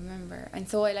things you remember. And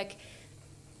so I'd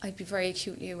be very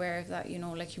acutely aware of that, you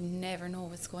know, like you never know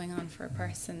what's going on for a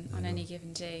person on any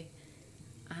given day.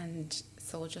 And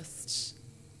so just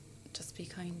be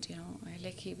kind, you know.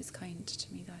 Like, he was kind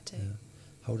to me that day. Yeah.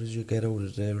 How did you get out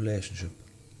of the relationship?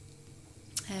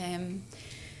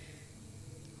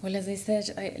 Well, as I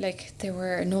said, there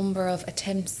were a number of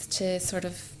attempts to sort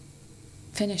of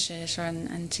finish it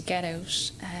and to get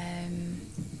out.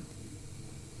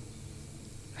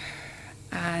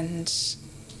 And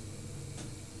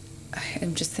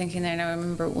I'm just thinking there now, I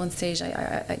remember at one stage,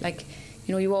 I like,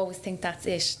 you know, you always think that's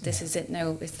it, this is it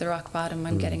now, it's the rock bottom,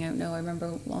 I'm getting out now. I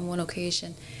remember on one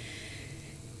occasion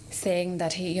saying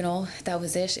that he, you know, that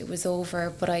was it was over,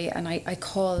 but I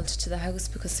called to the house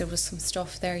because there was some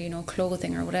stuff there, you know,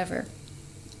 clothing or whatever.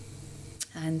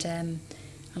 And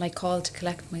I called to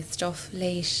collect my stuff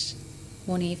late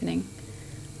one evening,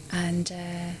 and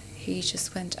he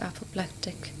just went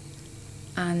apoplectic,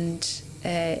 and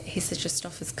he said, your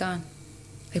stuff is gone.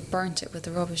 I burnt it with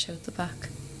the rubbish out the back.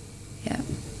 Yeah.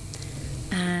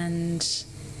 And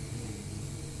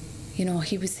you know,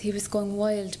 he was going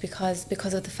wild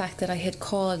because of the fact that I had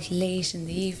called late in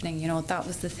the evening. You know, that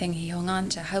was the thing he hung on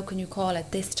to. How can you call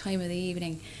at this time of the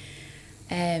evening?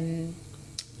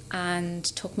 And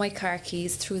took my car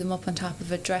keys, threw them up on top of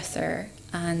a dresser,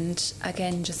 and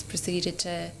again just proceeded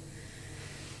to.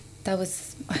 That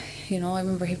was, you know, I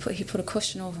remember he put a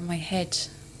cushion over my head,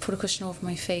 put a cushion over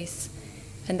my face,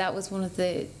 and that was one of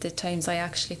the times I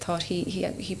actually thought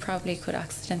he probably could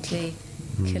accidentally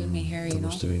kill me here. You know,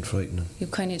 must have been frightening. You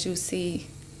kind of do see,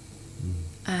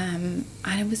 and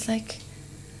it was like,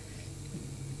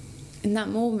 in that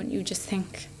moment you just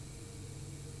think,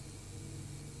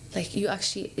 like, you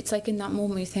actually, it's like in that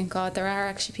moment you think, God, there are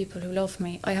actually people who love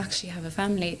me. I actually have a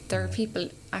family. There are people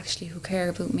actually who care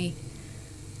about me.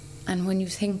 And when you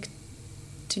think,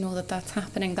 to know that that's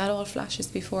happening, that all flashes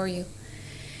before you.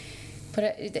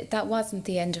 But that wasn't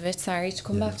the end of it. Sorry, to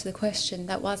come back to the question,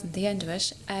 that wasn't the end of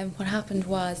it. What happened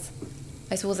was,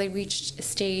 I suppose I reached a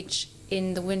stage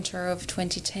in the winter of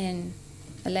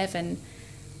 2010-11,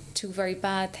 two very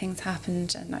bad things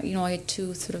happened, and you know, I had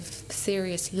two sort of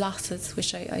serious losses,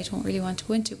 which I don't really want to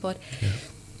go into, but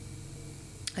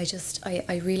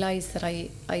I realised that I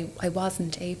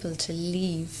wasn't able to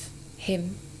leave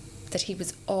him, that he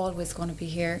was always going to be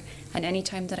here, and any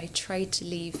time that I tried to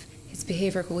leave, his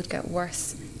behaviour would get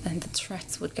worse and the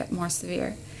threats would get more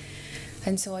severe.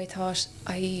 And so I thought,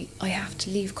 I have to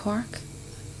leave Cork.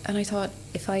 And I thought,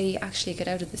 if I actually get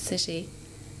out of the city,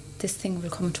 this thing will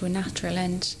come to a natural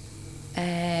end.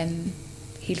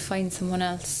 He'll find someone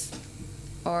else,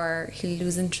 or he'll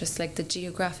lose interest, like the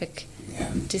geographic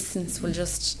distance will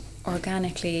just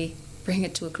organically bring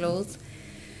it to a close.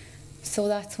 So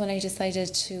that's when I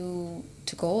decided to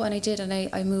go, and I did, and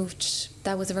I moved.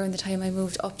 That was around the time I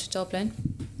moved up to Dublin.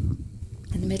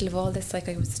 In the middle of all this, like,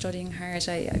 I was studying hard.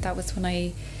 That was when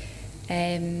I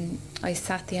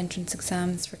sat the entrance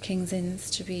exams for King's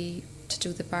Inns to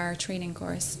do the bar training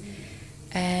course.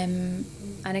 And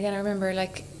again, I remember,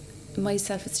 like, my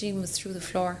self-esteem was through the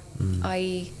floor.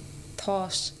 I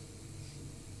thought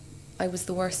I was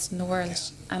the worst in the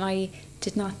world, and I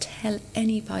did not tell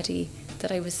anybody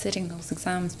that I was sitting those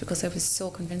exams because I was so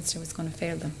convinced I was going to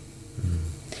fail them.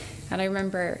 And I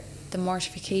remember the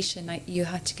mortification. You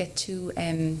had to get two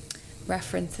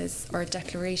references or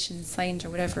declarations signed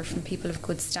or whatever from people of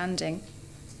good standing.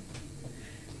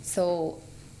 So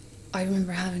I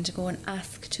remember having to go and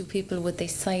ask two people, would they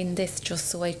sign this just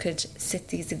so I could sit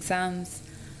these exams?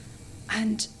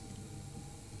 And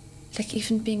like,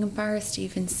 even being embarrassed to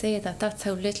even say that, that's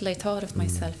how little I thought of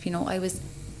myself. You know, I was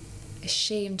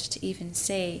ashamed to even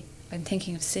say I'm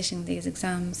thinking of sitting these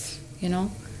exams, you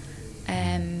know.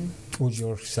 Would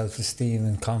your self-esteem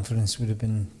and confidence would it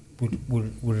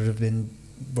have been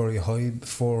very high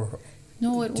before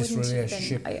No, it this wouldn't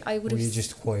relationship? have been. I would were have. you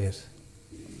just quiet?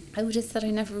 I would have said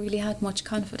I never really had much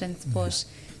confidence, but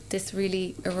this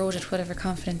really eroded whatever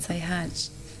confidence I had.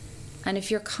 And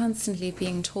if you're constantly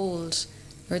being told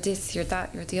you're this, you're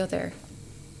that, you're the other,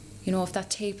 you know, if that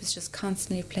tape is just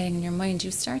constantly playing in your mind, you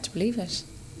start to believe it.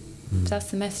 That's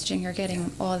the messaging you're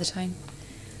getting all the time.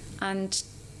 And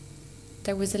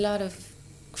there was a lot of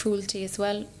cruelty as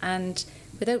well, and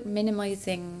without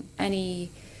minimising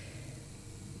any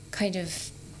kind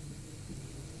of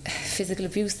physical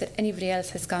abuse that anybody else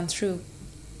has gone through,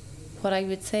 what I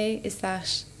would say is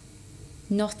that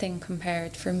nothing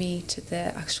compared for me to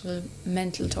the actual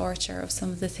mental torture of some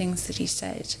of the things that he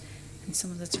said and some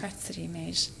of the threats that he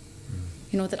made.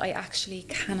 You know, that I actually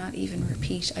cannot even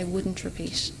repeat. I wouldn't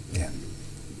repeat. Yeah.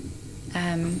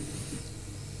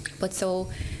 But so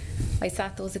I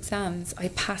sat those exams, I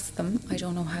passed them, I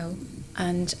don't know how,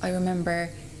 and I remember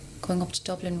going up to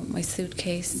Dublin with my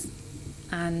suitcase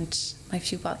and my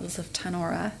few bottles of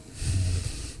Tanora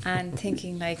and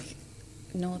thinking, like,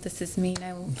 no, this is me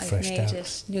now. I've made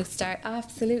it. New start.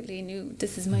 Absolutely new.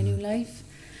 This is my new life.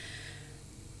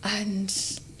 And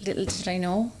little did I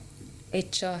know,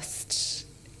 it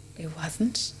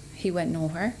wasn't. He went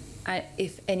nowhere.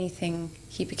 if anything,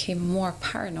 he became more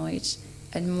paranoid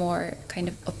and more kind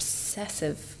of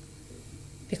obsessive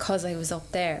because I was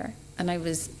up there and I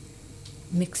was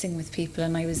mixing with people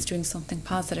and I was doing something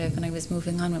positive and I was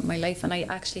moving on with my life, and I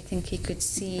actually think he could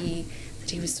see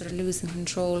that he was sort of losing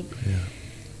control. Yeah.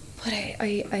 But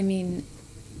I mean,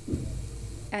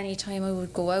 any time I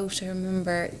would go out, I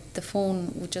remember the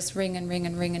phone would just ring and ring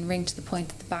and ring and ring to the point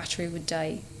that the battery would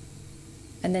die.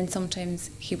 And then sometimes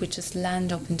he would just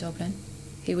land up in Dublin.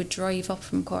 He would drive up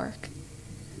from Cork.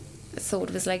 So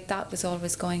it was like that was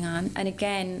always going on. And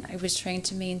again, I was trying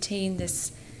to maintain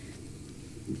this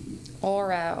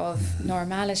aura of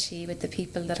normality with the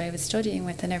people that I was studying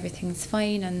with, and everything's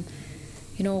fine. And,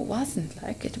 you know, it wasn't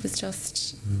like, it was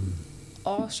just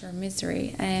utter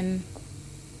misery.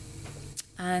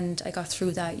 And I got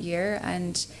through that year,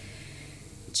 and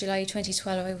July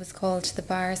 2012 I was called to the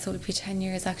bar, so it'll be 10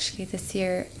 years actually this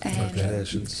year.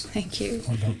 Congratulations. Thank you.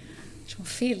 I don't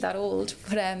feel that old,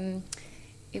 but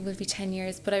it will be 10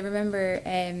 years. But I remember,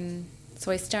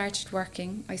 so I started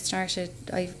working. I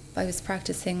was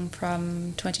practicing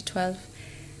from 2012,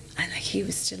 and like he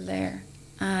was still there.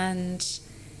 And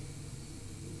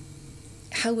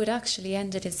how it actually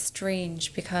ended is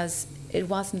strange, because it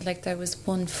wasn't like there was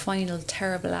one final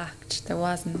terrible act. There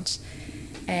wasn't.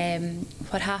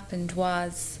 What happened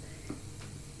was,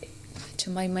 to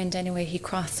my mind anyway, he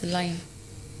crossed the line.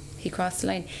 He crossed the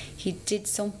line. He did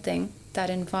something that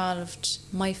involved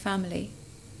my family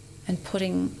and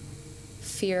putting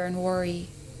fear and worry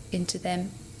into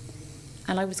them.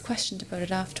 And I was questioned about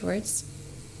it afterwards.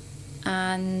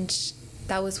 And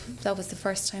that was the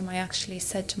first time I actually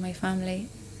said to my family,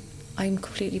 I'm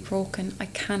completely broken. I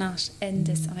cannot end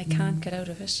this and I can't get out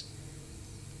of it.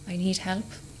 I need help.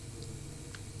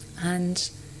 And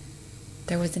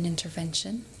there was an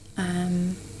intervention.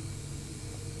 And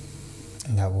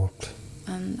that worked.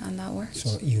 And that worked.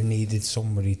 So you needed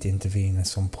somebody to intervene at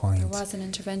some point. There was an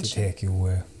intervention. To take you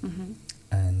away. Mm-hmm.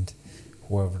 And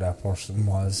whoever that person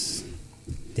was,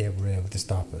 they were able to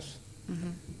stop it.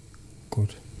 Mm-hmm.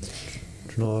 Good.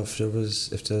 Do you know if there's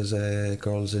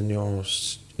girls in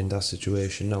that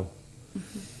situation now?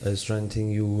 Mm-hmm. Is there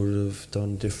anything you would have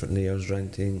done differently, or is there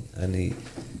anything,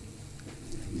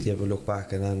 do you ever look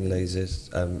back and analyse it?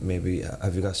 Maybe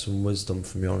have you got some wisdom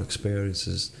from your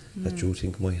experiences that you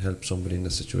think might help somebody in the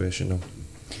situation now?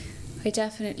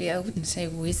 I wouldn't say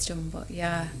wisdom, but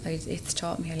yeah, it's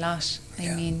taught me a lot.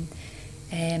 I mean,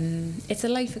 it's a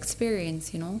life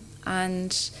experience, you know,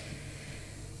 and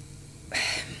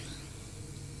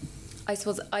I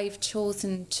suppose I've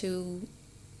chosen to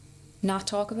not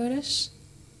talk about it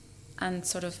and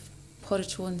sort of put it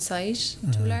to one side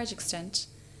to a large extent.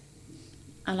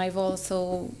 And I've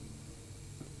also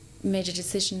made a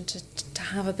decision to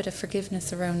have a bit of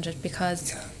forgiveness around it,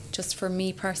 because just for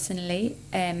me personally,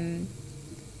 you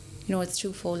know, it's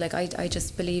twofold. Like I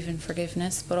just believe in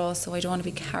forgiveness, but also I don't want to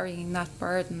be carrying that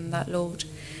burden, that load.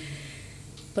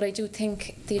 But I do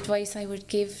think the advice I would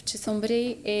give to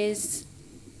somebody is,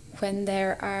 when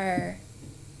there are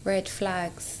red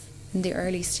flags in the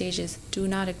early stages, do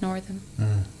not ignore them.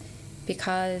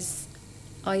 Because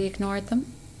I ignored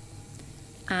them,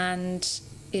 and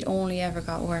it only ever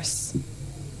got worse.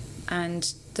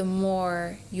 And the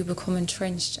more you become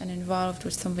entrenched and involved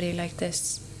with somebody like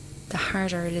this, the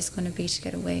harder it is going to be to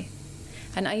get away.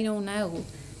 And I know now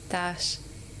that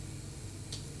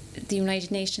the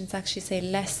United Nations actually say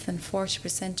less than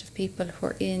 40% of people who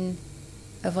are in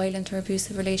a violent or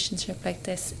abusive relationship like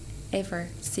this ever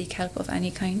seek help of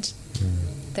any kind.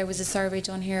 There was a survey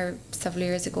done here several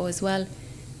years ago as well.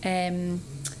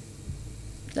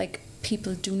 Like,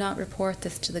 people do not report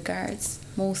this to the guards.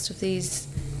 Most of these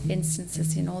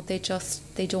instances, you know, they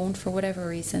don't, for whatever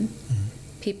reason.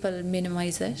 People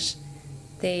minimise it.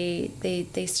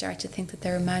 They start to think that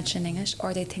they're imagining it,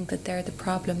 or they think that they're the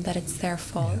problem, that it's their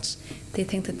fault. They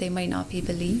think that they might not be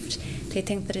believed. They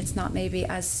think that it's not maybe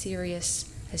as serious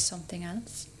as something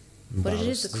else. But it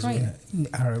is a crime.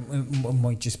 Or it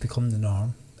might just become the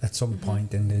norm at some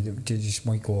point, and they just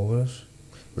might go over it.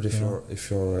 But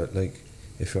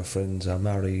if your friends are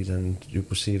married and you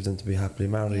perceive them to be happily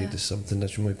married, it's something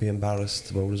that you might be embarrassed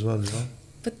about as well, you know?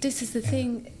 But this is the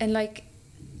thing, and like,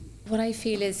 what I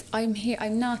feel is,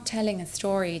 I'm not telling a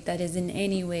story that is in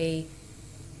any way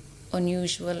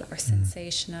unusual or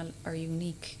sensational or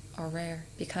unique or rare,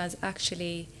 because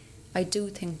actually I do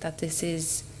think that this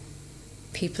is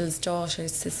people's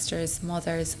daughters, sisters,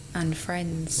 mothers and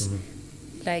friends.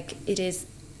 Like, it is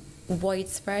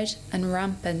widespread and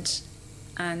rampant,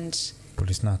 and but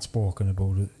it's not spoken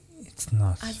about. It's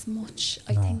not as much.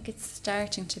 I think it's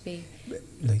starting to be,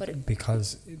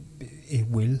 because it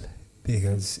will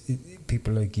because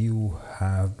people like you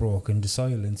have broken the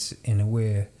silence in a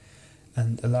way,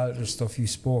 and a lot of the stuff you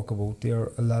spoke about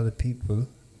there, a lot of people,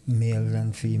 males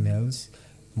and females,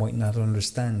 might not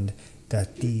understand that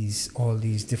all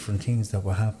these different things that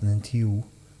were happening to you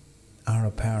are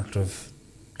a part of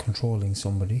controlling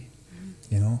somebody.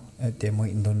 You know, they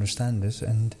mightn't understand it,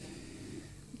 and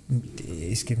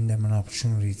it's giving them an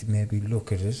opportunity to maybe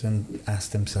look at it and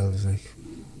ask themselves, like,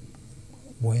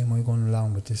 why am I going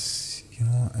along with this? You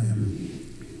know,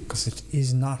 because it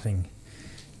is nothing.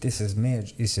 This is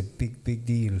major. It's a big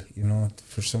deal, you know,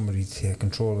 for somebody to take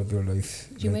control of your life.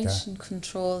 You like mentioned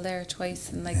control there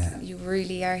twice, and you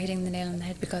really are hitting the nail on the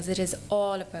head, because it is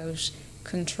all about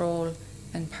control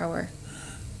and power.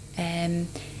 And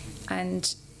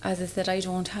as I said, I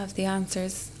don't have the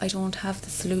answers, I don't have the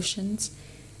solutions,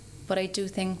 but I do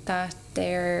think that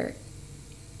there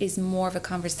is more of a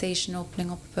conversation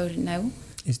opening up about it now.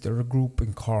 Is there a group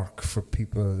in Cork for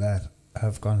people that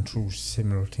have gone through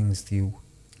similar things to you?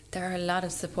 There are a lot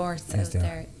of supports out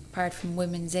there. Apart from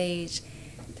Women's Aid,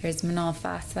 there's Manal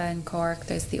Fasa in Cork,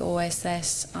 there's the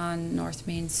OSS on North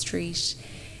Main Street,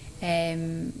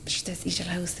 there's Eagle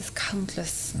House, there's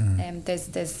countless.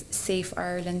 There's Safe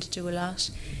Ireland do a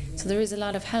lot. So there is a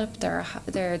lot of help. There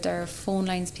are phone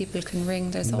lines people can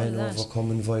ring. There's all of that. Men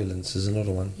Overcoming Violence is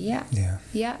another one. Yeah,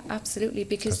 absolutely.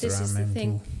 Because this is the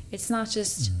thing. Too. It's not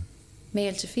just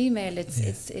male to female.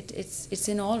 It's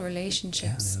in all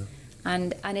relationships. Yeah.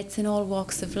 And it's in all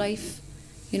walks of life.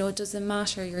 You know, it doesn't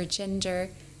matter your gender,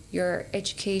 your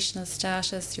educational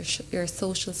status, your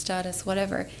social status,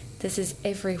 whatever. This is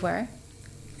everywhere.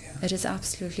 Yeah. It is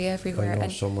absolutely everywhere. I know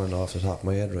someone off the top of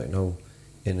my head right now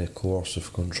in a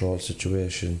coercive control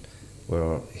situation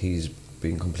where he's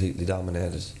being completely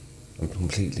dominated and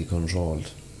completely controlled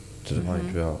to the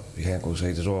point where you can't go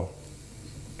outside the door.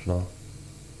 You know?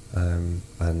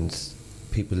 And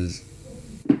people,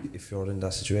 if you're in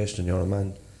that situation and you're a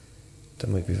man, that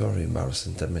might be very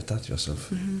embarrassing to admit that to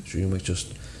yourself. So you might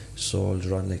just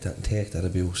soldier on like that and take that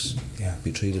abuse,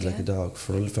 be treated like a dog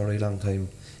for a very long time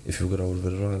if you get out of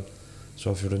it at all.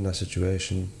 So if you're in that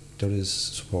situation, there is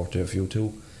support there for you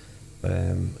too.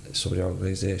 Some of the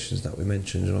organisations that we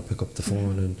mentioned, you know, pick up the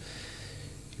phone and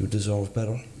you deserve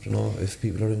better. You know, if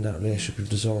people are in that relationship, you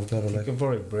deserve better. Like, you're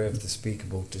very brave to speak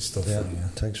about this stuff. Yeah,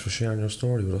 thanks for sharing your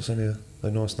story with us anyway. I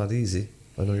know it's not easy.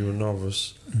 I know you were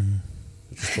nervous.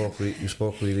 You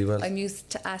spoke really well. I'm used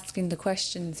to asking the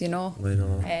questions, you know. I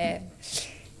know.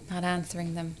 Not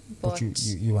answering them. But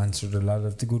you answered a lot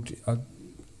of the good.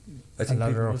 I think a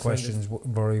lot of our questions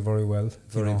very, very well.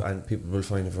 And people will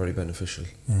find it very beneficial.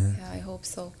 Yeah, I hope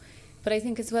so. But I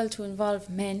think as well to involve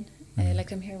men,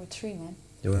 like I'm here with 3 men.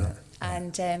 Yeah.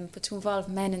 And but to involve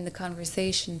men in the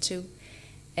conversation too.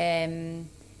 And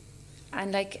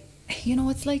like, you know,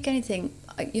 it's like anything.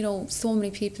 You know, so many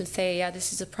people say, yeah,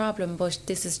 this is a problem, but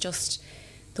this is just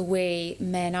the way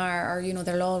men are, or, you know,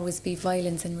 there'll always be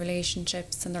violence in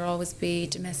relationships and there'll always be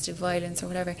domestic violence or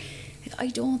whatever. I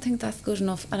don't think that's good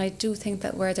enough, and I do think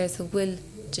that where there's a will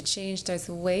to change, there's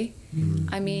a way.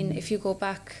 I mean, if you go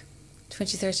back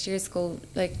 20, 30 years ago,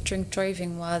 like, drink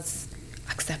driving was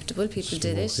acceptable, people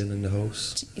did it. Smoking in the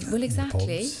house. Well,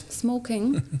 exactly.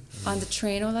 Smoking on the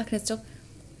train, all that kind of stuff.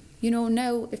 You know,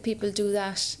 now if people do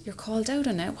that, you're called out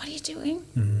on it. What are you doing?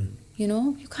 You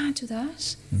know, you can't do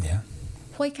that. Yeah.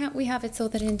 Why can't we have it so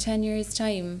that in 10 years'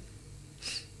 time,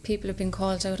 people have been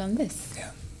called out on this?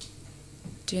 Yeah.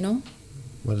 Do you know?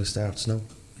 Well, it starts now.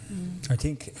 I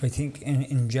think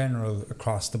in general,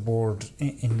 across the board,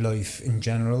 in life in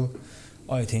general,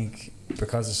 I think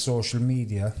because of social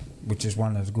media, which is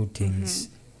one of the good things,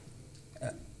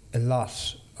 a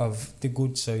lot of the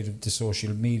good side of the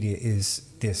social media is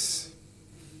this: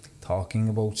 talking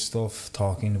about stuff,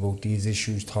 talking about these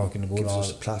issues, talking about gives all.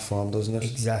 us a platform, doesn't it?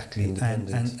 Exactly,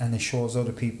 and it shows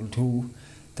other people too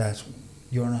that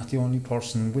you're not the only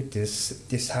person with this.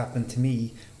 This happened to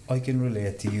me. I can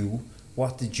relate to you.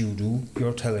 What did you do?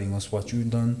 You're telling us what you've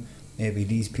done. Maybe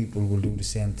these people will do the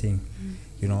same thing.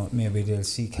 You know, maybe they'll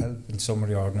seek help in some of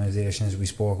the organisations we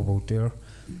spoke about there.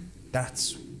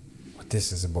 That's what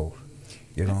this is about.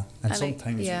 You know, and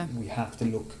sometimes we have to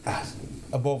look at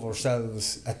above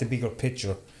ourselves at the bigger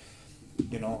picture.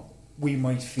 You know, we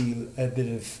might feel a bit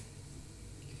of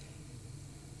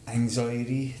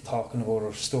anxiety talking about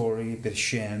our story, a bit of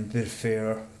shame, a bit of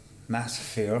fear, massive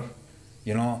fear,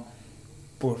 you know.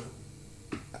 But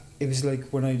it was like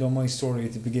when I done my story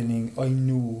at the beginning, I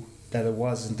knew that it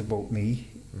wasn't about me.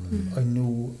 I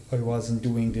knew I wasn't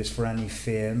doing this for any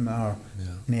fame or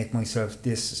make myself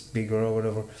this bigger or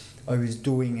whatever. I was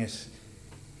doing it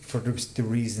for the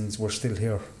reasons we're still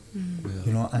here.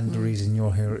 You know, and the reason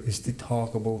you're here is to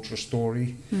talk about your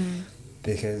story,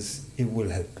 because it will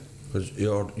help. Because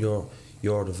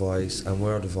you're the voice, and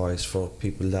we're the voice for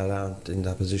people that aren't in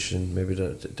that position. Maybe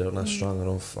they're not strong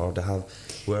enough, or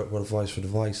we're the voice for the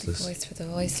voiceless. Voice for the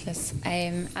voiceless.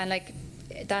 And like,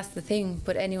 that's the thing.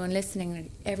 But anyone listening,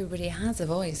 everybody has a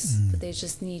voice, but they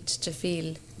just need to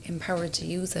feel empowered to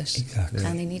use it. Exactly.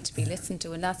 And they need to be listened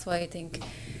to. And that's why I think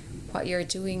what you're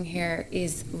doing here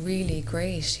is really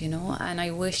great, you know. And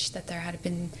I wish that there had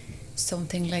been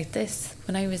something like this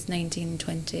when I was 19,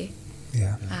 20.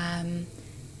 Yeah.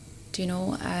 Do you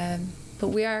know?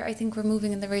 But I think we're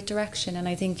moving in the right direction. And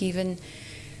I think even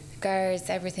guards,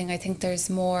 everything, I think there's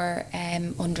more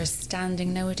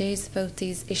understanding nowadays about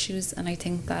these issues. And I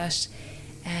think that,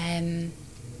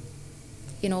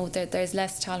 you know, there's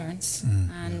less tolerance.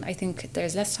 And I think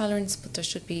there's less tolerance, but there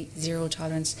should be zero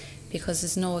tolerance, because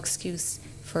there's no excuse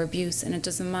for abuse. And it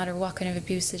doesn't matter what kind of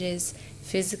abuse it is,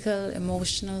 physical,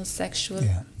 emotional, sexual,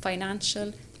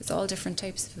 financial. There's all different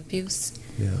types of abuse.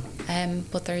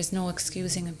 But there is no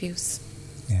excusing abuse.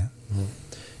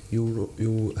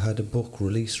 You had a book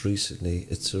released recently.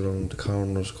 It's around the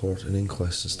coroner's court and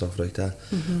inquest and stuff like that.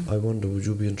 I wonder, would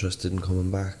you be interested in coming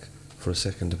back for a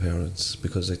second appearance?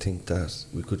 Because I think that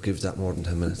we could give that more than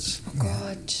 10 minutes. Oh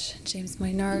God, James,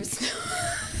 my nerves.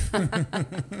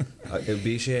 It would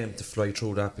be a shame to fly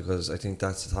through that, because I think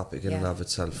that's a topic in and of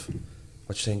itself.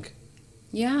 What do you think?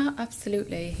 Yeah,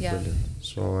 absolutely. Yeah. Brilliant.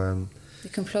 So you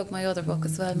can plug my other book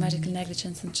as well, Medical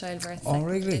Negligence and Childbirth, second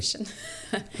edition.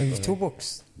 You have 2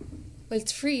 books? Well,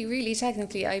 3 really,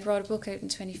 technically. I brought a book out in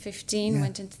 2015,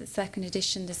 went into the second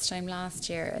edition this time last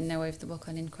year, and now I have the book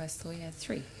on inquest, so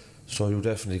 3. So you'll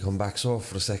definitely come back for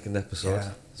the second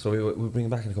episode. So we'll bring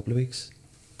you back in a couple of weeks.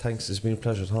 Thanks, it's been a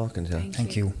pleasure talking to you.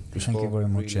 Thank you. Thank you very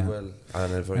much. Really well,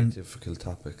 and a very difficult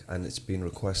topic, and it's been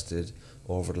requested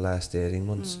over the last 18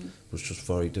 months. It was just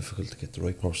very difficult to get the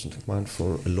right person to come on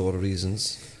for a lot of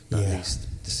reasons, not least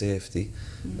the safety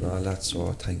and all that,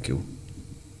 so thank you.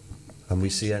 And we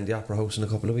see you in the Opera House in a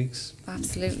couple of weeks.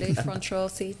 Absolutely, front row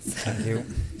seats. Thank you.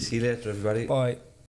 See you later, everybody. Bye.